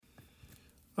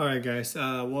All right, guys.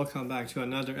 Welcome back to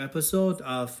another episode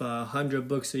of 100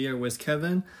 Books a Year with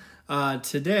Kevin.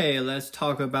 Today, let's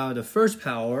talk about the first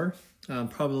power,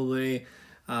 probably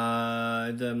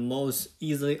the most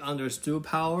easily understood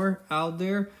power out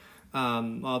there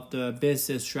of the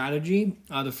business strategy.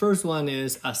 The first one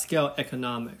is scale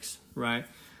economics, right?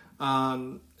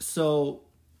 So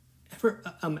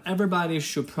everybody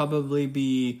should probably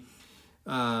be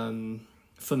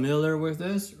familiar with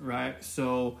this, right?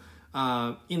 So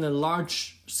in a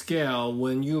large scale,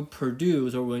 when you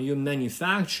produce or when you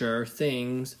manufacture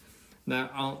things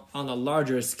that on a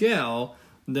larger scale,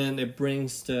 then it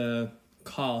brings the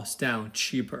cost down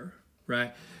cheaper,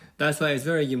 right? That's why it's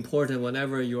very important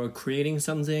whenever you're creating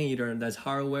something, either that's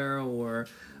hardware or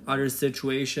other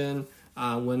situation,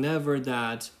 whenever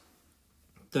that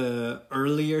the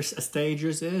earlier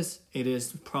stages it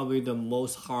is probably the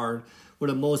most hard or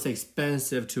the most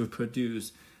expensive to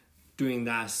produce during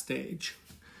that stage.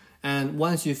 And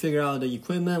once you figure out the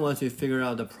equipment, once you figure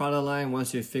out the product line,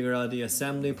 once you figure out the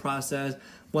assembly process,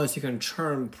 once you can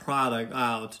churn product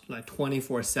out like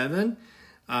 24/7,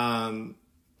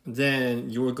 then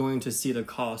you're going to see the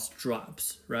cost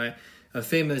drops, right? A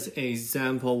famous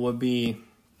example would be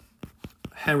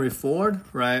Henry Ford,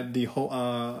 right? The whole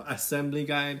assembly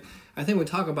guide. I think we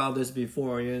talked about this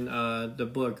before in the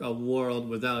book A World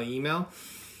Without Email,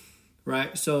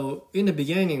 right? So in the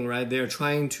beginning, right, they're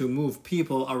trying to move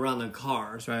people around the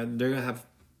cars, right? They're gonna have a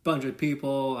bunch of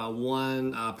people,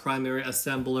 one primary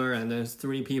assembler, and then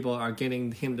 3 people are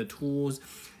getting him the tools,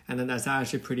 and then that's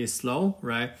actually pretty slow,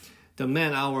 right? The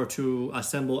man hour to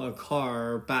assemble a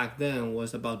car back then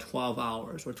was about 12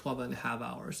 hours or 12 and a half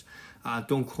hours.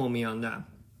 Don't quote me on that.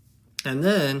 And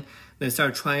then they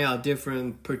start trying out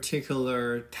different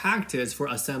particular tactics for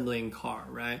assembling car,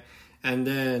 right? And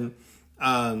then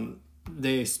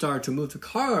they start to move the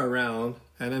car around,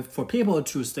 and then for people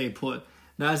to stay put,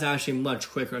 that's actually much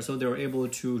quicker. So they were able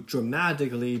to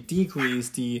dramatically decrease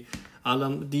the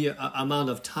amount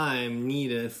of time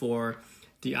needed for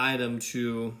the item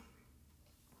to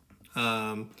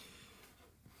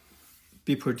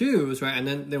be produced, right? And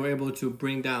then they were able to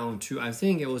bring down to, I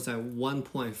think it was like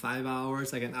 1.5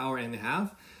 hours, like an hour and a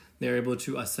half. They were able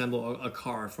to assemble a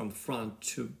car from front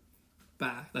to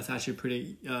back. That's actually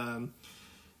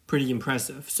pretty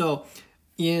impressive. So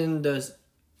in the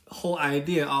whole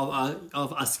idea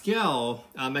of a scale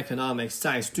economics,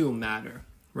 size do matter,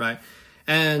 right?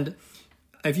 And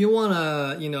if you want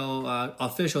a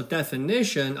official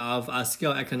definition of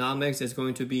scale economics, is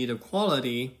going to be the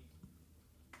quality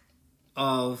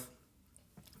of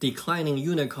declining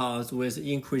unit costs with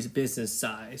increased business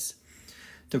size.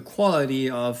 The quality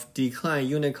of declining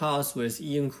unit costs with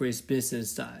increased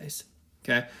business size.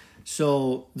 Okay,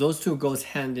 so those two goes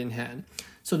hand in hand.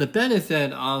 So the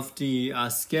benefit of the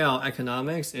scale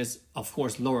economics is, of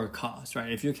course, lower cost,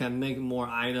 right? If you can make more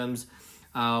items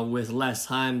with less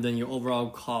time, then your overall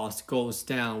cost goes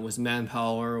down with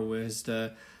manpower, with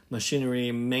the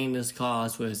machinery maintenance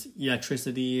costs, with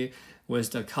electricity,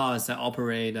 with the costs that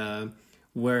operate a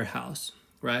warehouse,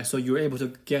 right? So you're able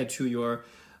to get to your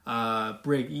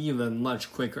break even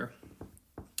much quicker.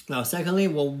 Now, secondly,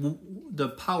 the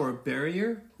power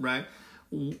barrier, right?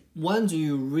 Once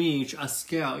you reach a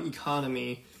scale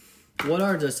economy, what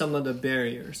are some of the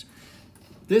barriers?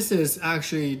 This is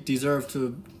actually deserve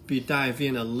to be dived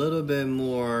in a little bit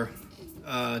more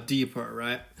deeper,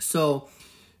 right? So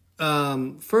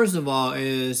first of all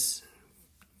is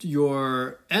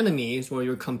your enemies or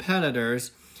your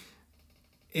competitors.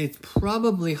 It's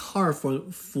probably hard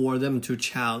for them to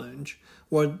challenge,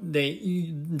 or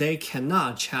they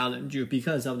cannot challenge you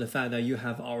because of the fact that you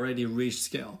have already reached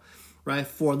scale, right?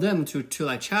 For them to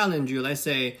like challenge you, let's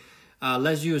say,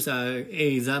 let's use an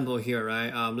example here,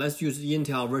 right? Let's use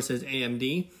Intel versus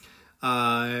AMD.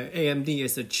 AMD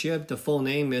is a chip. The full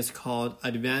name is called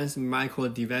Advanced Micro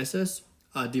Devices.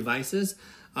 I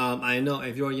know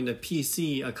if you're in the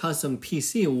PC, a custom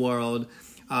PC world,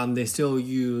 they still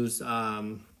use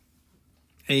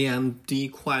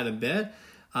AMD quite a bit.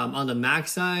 On the Mac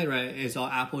side, right, it's all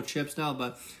Apple chips now.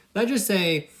 But let's just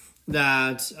say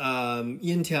that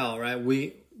Intel, right,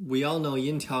 we all know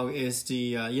Intel is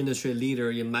the industry leader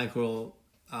in micro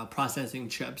processing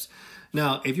chips.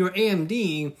 Now, if you're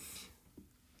AMD,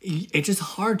 it's just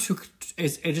hard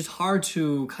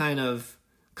to kind of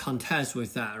contest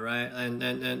with that, right?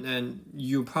 And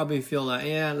you probably feel like,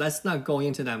 yeah, let's not go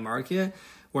into that market,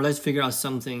 or let's figure out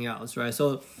something else, right?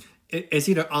 So it's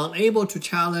either unable to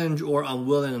challenge or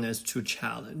unwillingness to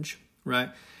challenge, right?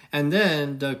 And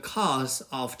then the cost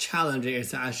of challenging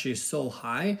is actually so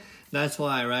high. That's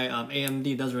why, right,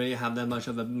 AMD doesn't really have that much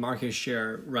of a market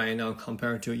share right now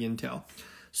compared to Intel.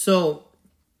 So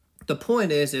the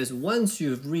point is once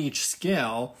you've reached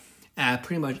scale at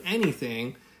pretty much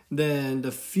anything, then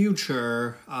the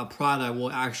future product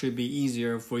will actually be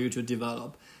easier for you to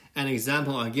develop. An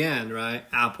example again, right?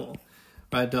 Apple,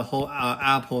 right? The whole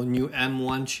Apple new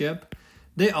M1 chip,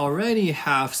 they already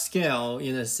have scale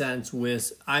in a sense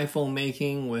with iPhone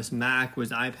making, with Mac,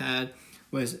 with iPad,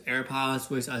 with AirPods,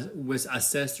 with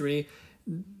accessory.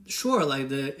 Sure, like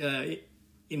the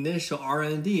initial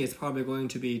R&D is probably going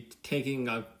to be taking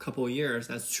a couple years.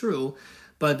 That's true.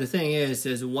 But the thing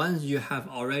is once you have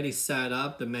already set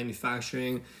up the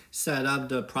manufacturing, set up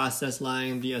the process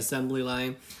line, the assembly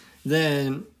line,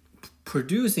 then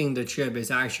producing the chip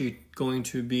is actually going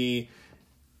to be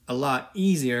a lot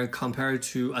easier compared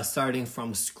to starting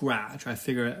from scratch. I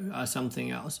figure something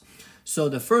else. So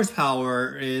the first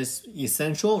power is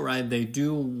essential, right? They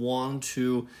do want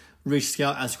to reach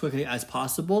scale as quickly as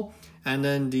possible. And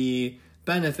then the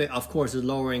benefit, of course, is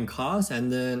lowering costs,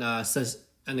 and then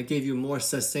and it give you more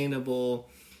sustainable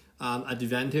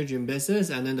advantage in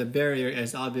business. And then the barrier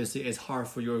is obviously it's hard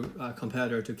for your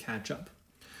competitor to catch up.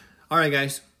 All right,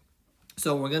 guys.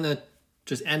 So we're gonna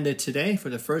just end it today for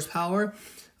the first power.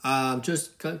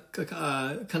 Just kind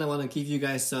of want to give you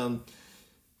guys some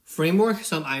framework,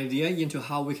 some idea into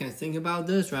how we can think about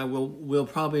this. Right? We'll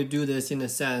probably do this in the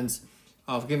sense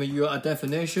of giving you a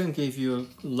definition, give you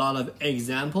a lot of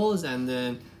examples, and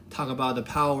then talk about the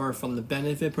power from the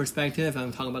benefit perspective,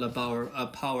 and talk about the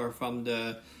power from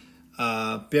the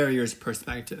barriers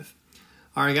perspective.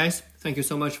 All right, guys, thank you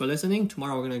so much for listening.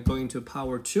 Tomorrow we're going to go into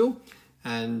power 2,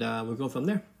 and we'll go from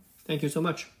there. Thank you so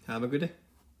much. Have a good day.